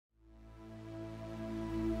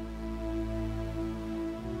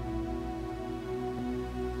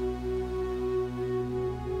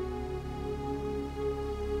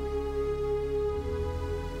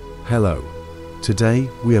Hello. Today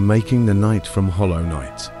we are making the knight from Hollow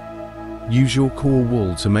Knight. Use your core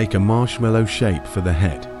wool to make a marshmallow shape for the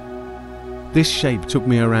head. This shape took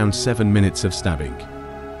me around 7 minutes of stabbing.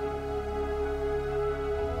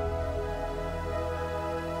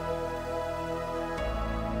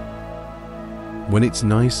 When it's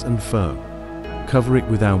nice and firm, cover it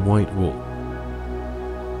with our white wool.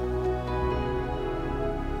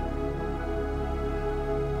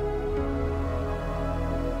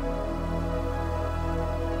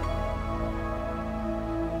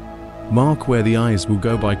 Mark where the eyes will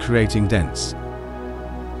go by creating dents.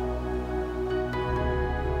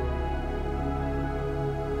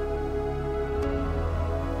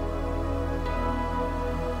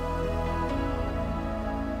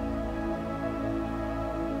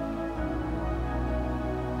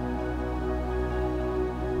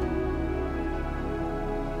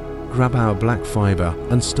 Grab our black fibre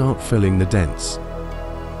and start filling the dents.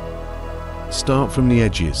 Start from the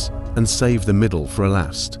edges and save the middle for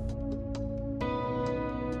last.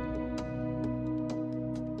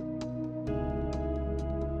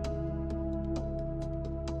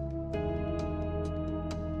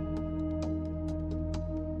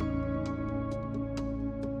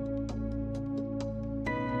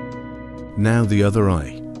 Now the other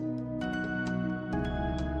eye.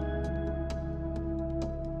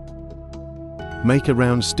 Make a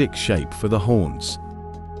round stick shape for the horns.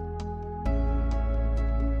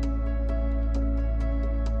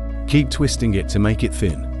 Keep twisting it to make it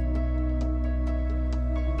thin.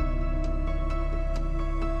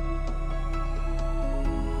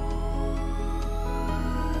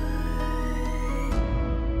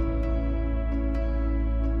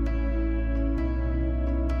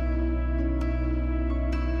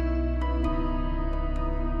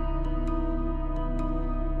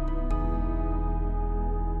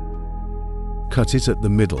 Cut it at the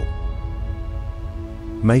middle.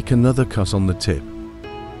 Make another cut on the tip.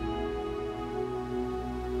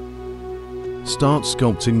 Start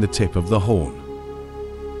sculpting the tip of the horn.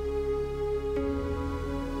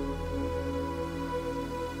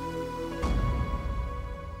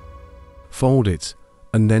 Fold it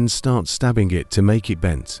and then start stabbing it to make it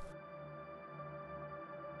bent.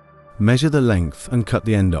 Measure the length and cut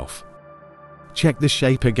the end off. Check the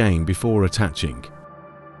shape again before attaching.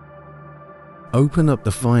 Open up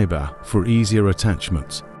the fibre for easier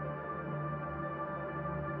attachment.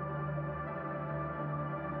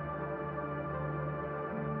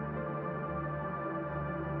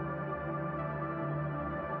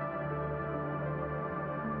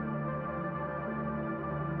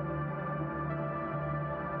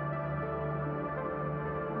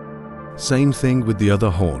 Same thing with the other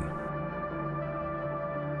horn.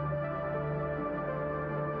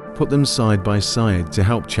 Put them side by side to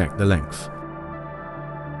help check the length.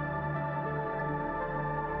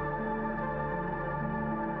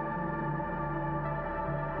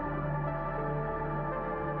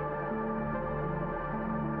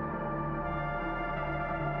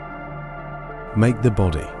 Make the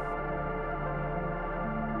body.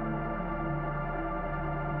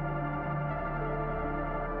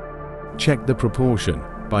 Check the proportion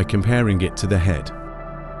by comparing it to the head.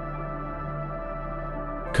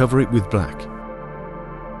 Cover it with black.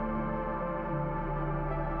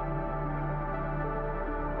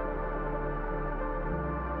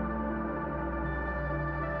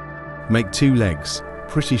 Make 2 legs,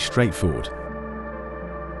 pretty straightforward.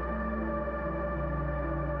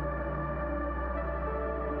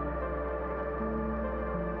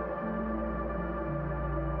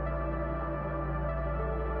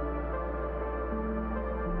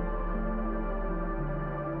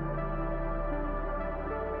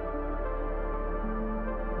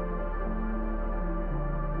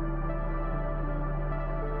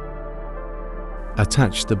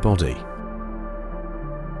 Attach the body.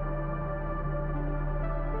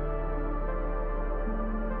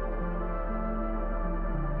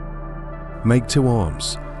 Make 2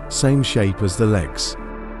 arms, same shape as the legs.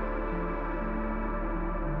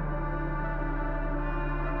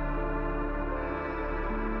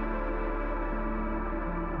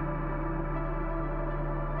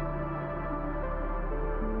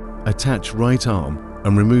 Attach right arm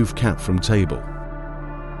and remove cap from table.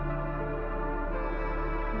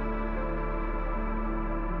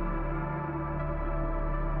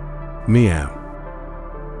 Meow.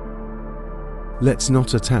 Let's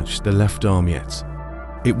not attach the left arm yet.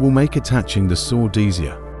 It will make attaching the sword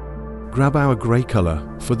easier. Grab our grey colour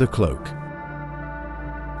for the cloak.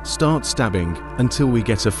 Start stabbing until we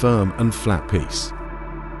get a firm and flat piece.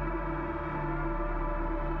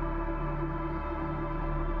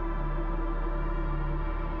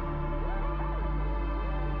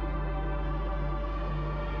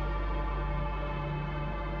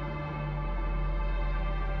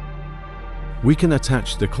 We can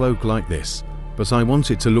attach the cloak like this, but I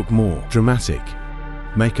want it to look more dramatic.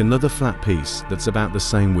 Make another flat piece that's about the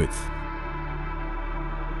same width.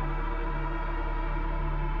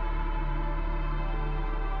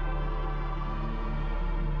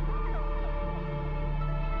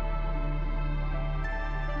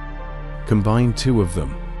 Combine two of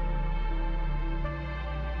them.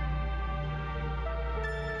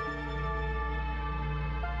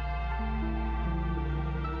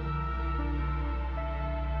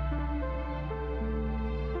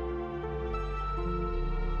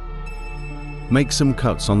 Make some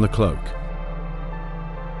cuts on the cloak.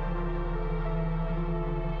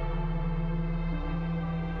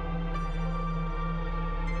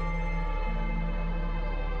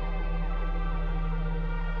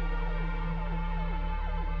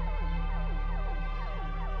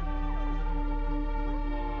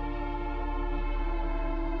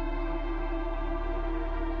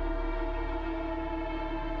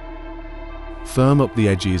 Firm up the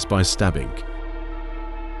edges by stabbing.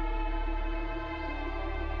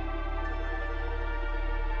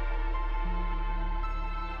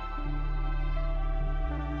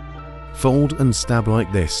 Fold and stab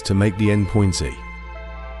like this to make the end pointy.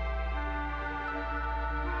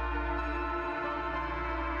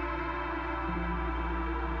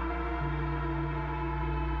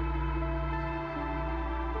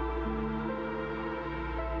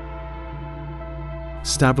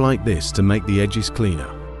 Stab like this to make the edges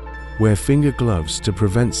cleaner. Wear finger gloves to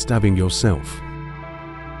prevent stabbing yourself.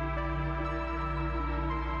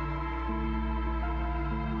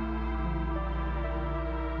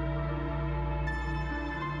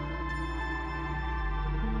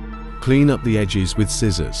 Clean up the edges with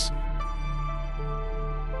scissors.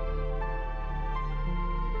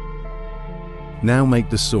 Now make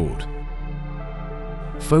the sword.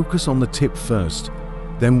 Focus on the tip first,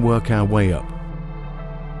 then work our way up.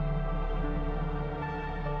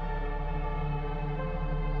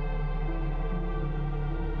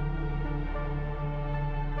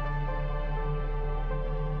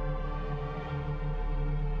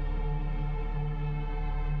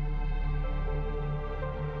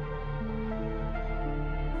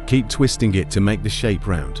 Keep twisting it to make the shape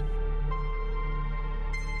round.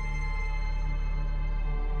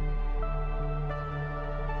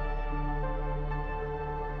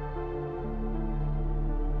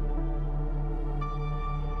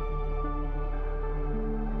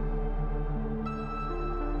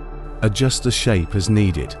 Adjust the shape as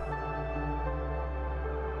needed.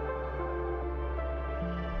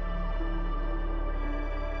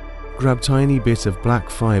 Grab tiny bit of black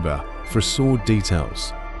fiber for sword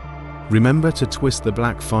details. Remember to twist the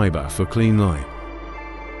black fiber for clean line.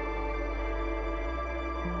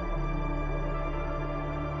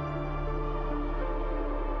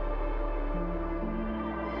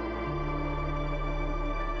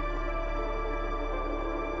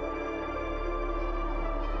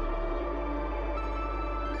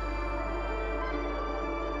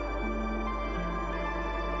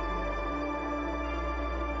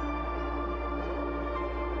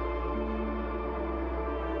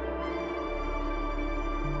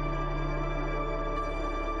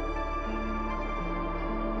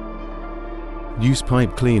 Use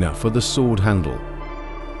pipe cleaner for the sword handle,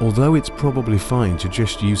 although it's probably fine to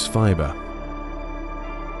just use fiber.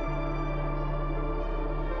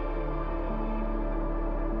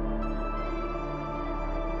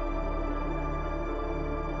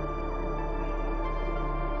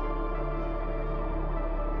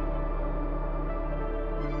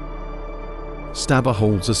 Stab a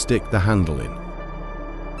hole to stick the handle in.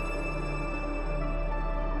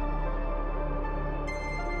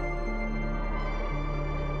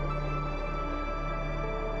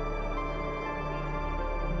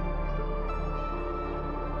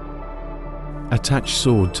 Attach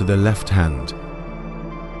sword to the left hand.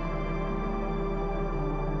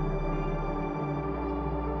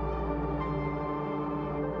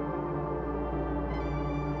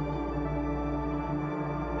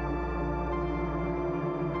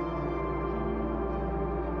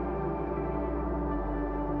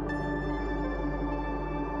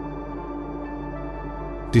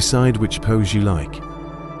 Decide which pose you like.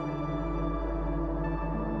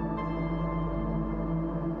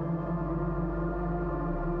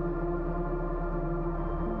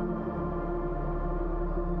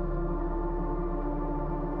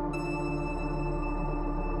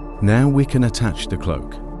 Now we can attach the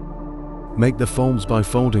cloak. Make the folds by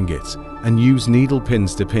folding it and use needle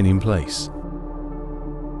pins to pin in place.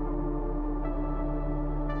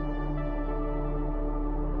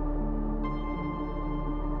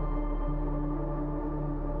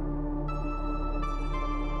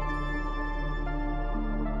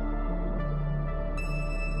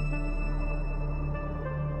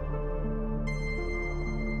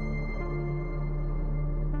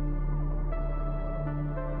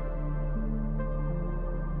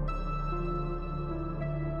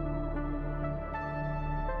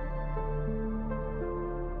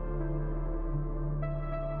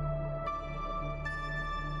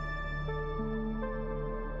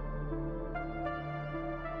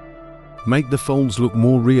 Make the folds look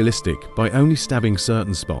more realistic by only stabbing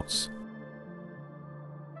certain spots.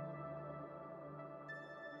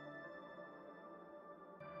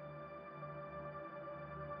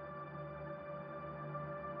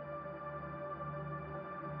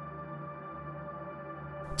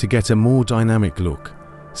 To get a more dynamic look,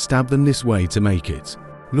 stab them this way to make it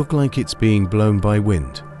look like it's being blown by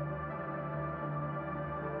wind.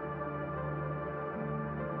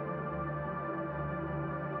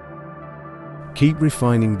 Keep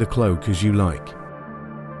refining the cloak as you like.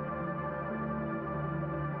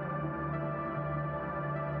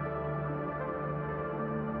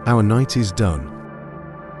 Our knight is done.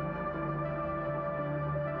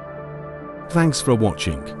 Thanks for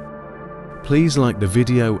watching. Please like the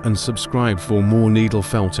video and subscribe for more needle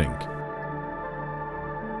felting.